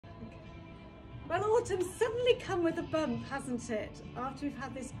Well, autumn's suddenly come with a bump, hasn't it? After we've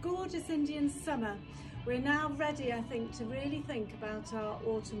had this gorgeous Indian summer, we're now ready, I think, to really think about our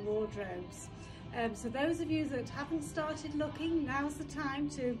autumn wardrobes. So those of you that haven't started looking, now's the time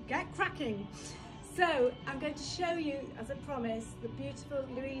to get cracking. So I'm going to show you, as I promised, the beautiful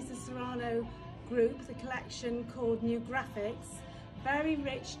Luisa Cerano group, the collection called New Graphics. Very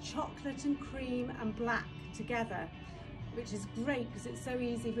rich chocolate and cream and black together, which is great because it's so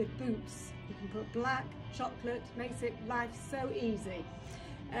easy with boots. You can put black, chocolate, makes it life so easy.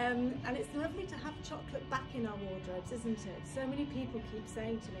 And it's lovely to have chocolate back in our wardrobes, isn't it? So many people keep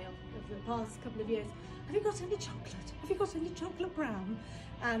saying to me over the past couple of years, have you got any chocolate? Have you got any chocolate brown?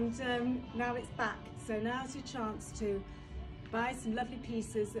 And now it's back. So now's your chance to buy some lovely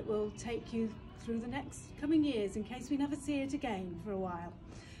pieces that will take you through the next coming years in case we never see it again for a while.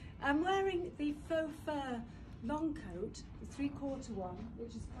 I'm wearing the faux fur long coat, the 3/4 one,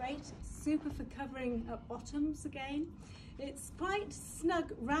 which is great. It's super for covering up bottoms again. It's quite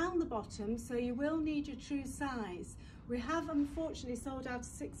snug round the bottom, so you will need your true size. We have unfortunately sold out of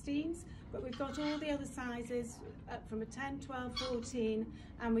 16s, but we've got all the other sizes up from a 10, 12, 14,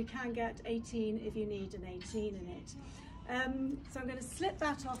 and we can get 18 if you need an 18 in it. So I'm going to slip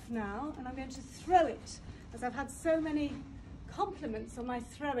that off now, and I'm going to throw it, as I've had so many compliments on my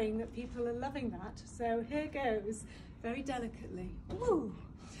throwing that people are loving that. So here goes, very delicately. Woo!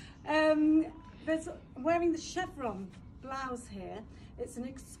 I'm wearing the chevron blouse here. It's an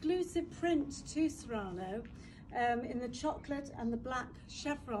exclusive print to Cerano in the chocolate and the black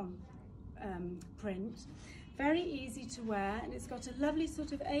chevron print. Very easy to wear, and it's got a lovely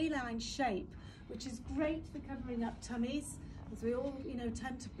sort of A-line shape, which is great for covering up tummies, as we all, you know,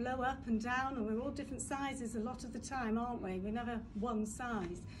 tend to blow up and down, and we're all different sizes a lot of the time, aren't we? We're never one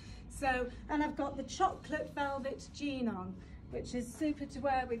size. So, and I've got the chocolate velvet jean on, which is super to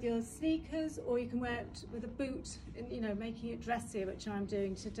wear with your sneakers, or you can wear it with a boot, and, you know, making it dressier, which I'm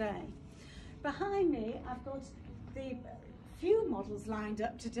doing today. Behind me, I've got the few models lined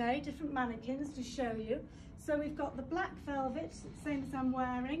up today, different mannequins to show you. So we've got the black velvet, same as I'm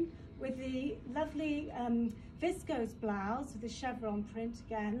wearing, with the lovely viscose blouse with the chevron print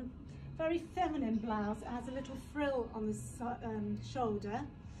again. Very feminine blouse. It has a little frill on the shoulder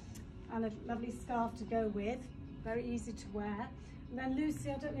and a lovely scarf to go with. Very easy to wear. And then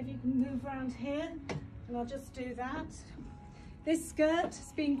Lucy, I don't know if you can move around here, and I'll just do that. This skirt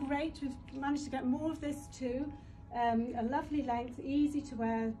has been great. We've managed to get more of this too. A lovely length, easy to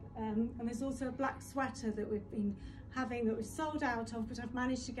wear, and there's also a black sweater that we've been having that we've sold out of, but I've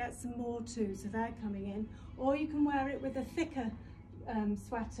managed to get some more too, so they're coming in. Or you can wear it with a thicker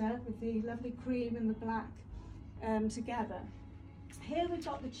sweater with the lovely cream and the black together. Here we've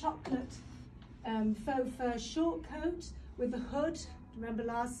got the chocolate faux fur short coat with the hood. Remember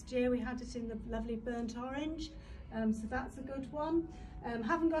last year we had it in the lovely burnt orange, so that's a good one.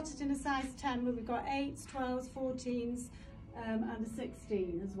 Haven't got it in a size 10, but we've got 8s, 12s, 14s and a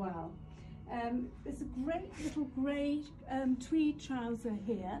 16 as well. There's a great little grey tweed trouser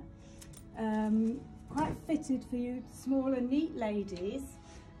here, quite fitted for you smaller neat ladies,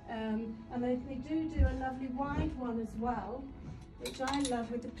 and they do a lovely wide one as well, which I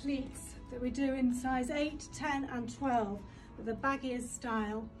love, with the pleats that we do in size 8, 10 and 12 with a baggier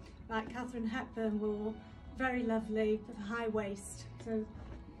style like Catherine Hepburn wore. Very lovely with a high waist, so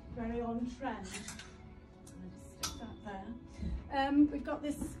very on trend. I'll just stick that there. We've got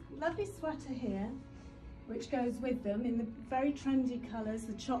this lovely sweater here which goes with them in the very trendy colours,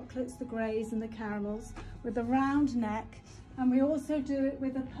 the chocolates, the greys and the caramels, with a round neck, and we also do it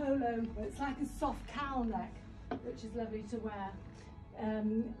with a polo. It's like a soft cowl neck, which is lovely to wear.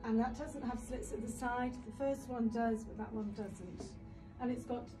 And that doesn't have slits at the side. The first one does, but that one doesn't. And it's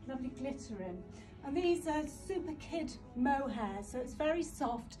got lovely glitter in. And these are super kid mohair, so it's very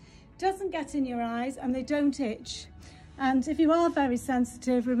soft, doesn't get in your eyes, and they don't itch. And if you are very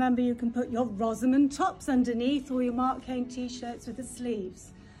sensitive, remember you can put your Rosamond tops underneath, or your Mark Kane t-shirts with the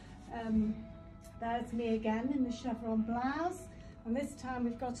sleeves. There's me again in the chevron blouse, and this time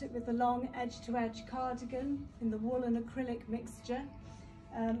we've got it with the long edge-to-edge cardigan in the wool and acrylic mixture,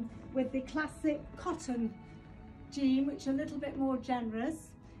 with the classic cotton jean, which are a little bit more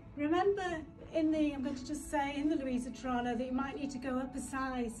generous. Remember, I'm going to just say, in the Luisa Cerano, that you might need to go up a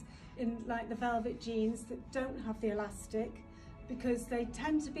size in like the velvet jeans that don't have the elastic, because they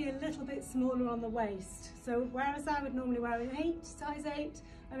tend to be a little bit smaller on the waist. So whereas I would normally wear an 8, size 8,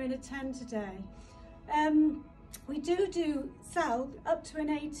 I'm in a 10 today. We do sell up to an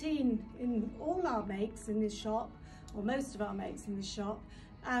 18 in all our makes in this shop, or most of our makes in the shop,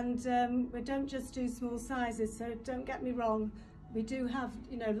 and we don't just do small sizes, so don't get me wrong. we do have,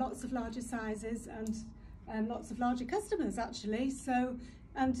 you know, lots of larger sizes and lots of larger customers actually. So,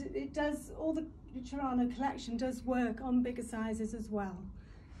 and it does, all the Cerano collection does work on bigger sizes as well.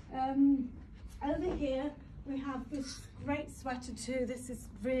 Over here we have this great sweater too. This is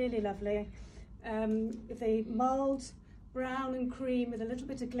really lovely. With the mould brown and cream with a little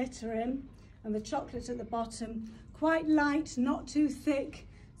bit of glitter in, and the chocolate at the bottom. Quite light, not too thick.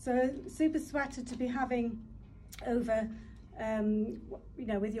 So super sweater to be having over, you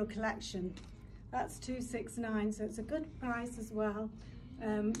know, with your collection. That's $269, so it's a good price as well.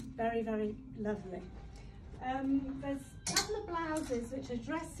 Very, very lovely. There's a couple of blouses which are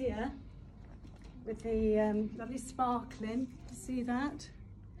dressier with the lovely sparkling. See that?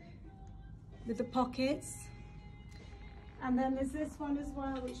 With the pockets. And then there's this one as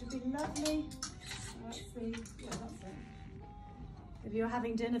well, which would be lovely. Let's see, yeah, that's it. If you're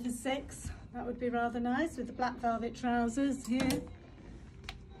having dinner for 6, that would be rather nice with the black velvet trousers here.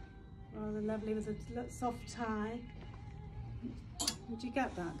 Rather lovely with a soft tie. Would you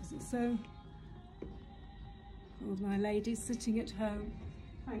get that? Because it's so... All my ladies sitting at home.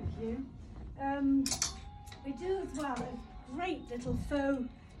 Thank you. We do as well a great little faux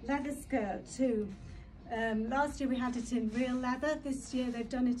leather skirt too. Last year we had it in real leather. This year they've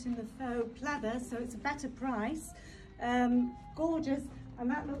done it in the faux leather, so it's a better price. Gorgeous, and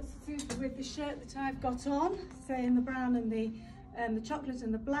that looks super with the shirt that I've got on, say in the brown and the chocolate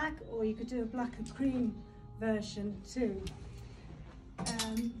and the black, or you could do a black and cream version too.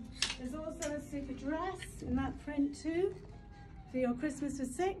 There's also a super dress in that print too for your Christmas for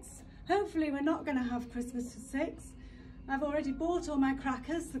 6. Hopefully we're not going to have Christmas for 6. I've already bought all my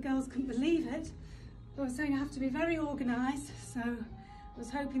crackers, the girls couldn't believe it. I was saying I have to be very organised, so I was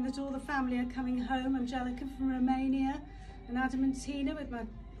hoping that all the family are coming home. Angelica from Romania and Adam and Tina with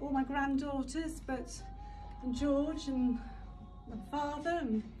all my granddaughters, and George and my father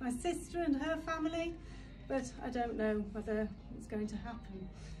and my sister and her family, but I don't know whether it's going to happen.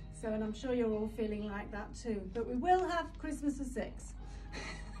 So, and I'm sure you're all feeling like that too, but we will have Christmas for 6.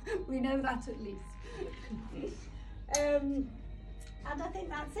 We know that at least. And I think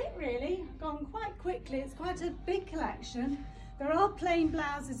that's it really. Gone quite quickly. It's quite a big collection. There are plain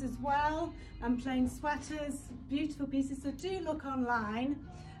blouses as well and plain sweaters, beautiful pieces. So do look online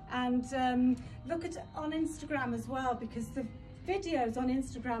and look at on Instagram as well, because the videos on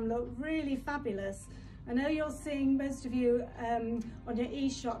Instagram look really fabulous. I know you're seeing most of you on your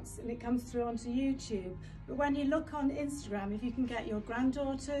e-shots and it comes through onto YouTube, but when you look on Instagram, if you can get your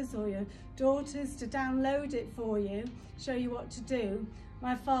granddaughters or your daughters to download it for you, show you what to do.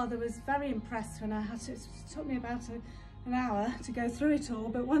 My father was very impressed when I had to, it took me about an hour to go through it all,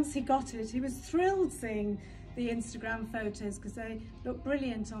 but once he got it, he was thrilled seeing the Instagram photos because they look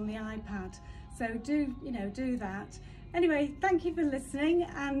brilliant on the iPad. So do, you know, do that. Anyway, thank you for listening,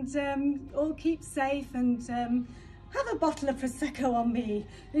 and all keep safe, and have a bottle of Prosecco on me.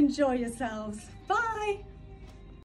 Enjoy yourselves. Bye.